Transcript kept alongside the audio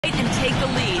take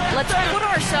the lead. Let's put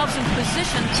ourselves in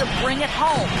position to bring it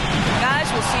home. Guys,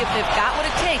 we'll see if they've got what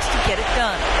it takes to get it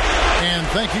done. And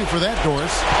thank you for that,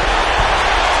 Doris.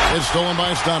 It's stolen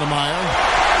by Stoudemire.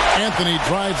 Anthony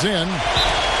drives in,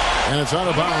 and it's out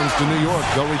of bounds to New York.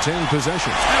 They'll retain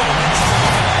possession.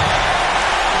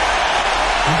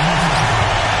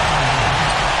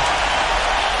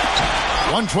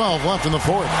 1:12 left in the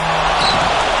fourth.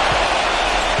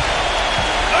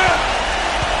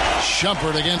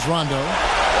 Shumpert against Rondo.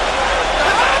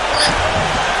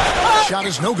 Shot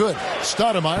is no good.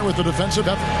 Stoudemire with the defensive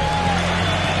effort.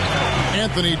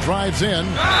 Anthony drives in,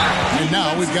 and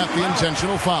now we've got the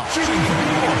intentional foul.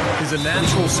 He's a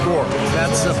natural scorer.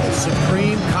 That's simple.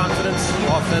 Supreme confidence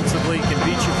offensively. Can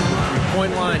beat you from the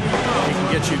three-point line. He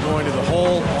can get you going to the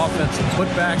hole. Offensive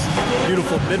putbacks.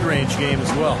 Beautiful mid-range game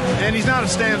as well. And he's not a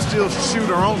standstill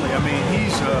shooter only. I mean,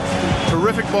 he's a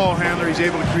terrific ball handler. He's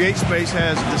able to create space,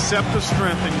 has deceptive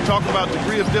strength. And you talk about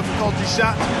degree of difficulty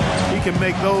shots, he can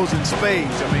make those in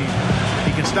spades. I mean,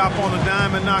 he can stop on the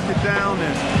dime and knock it down,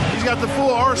 and he's got the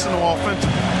full arsenal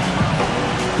offensively.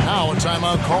 Now a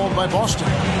timeout called by Boston.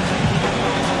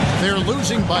 They're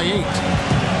losing by 8.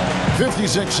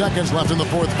 56 seconds left in the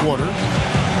fourth quarter.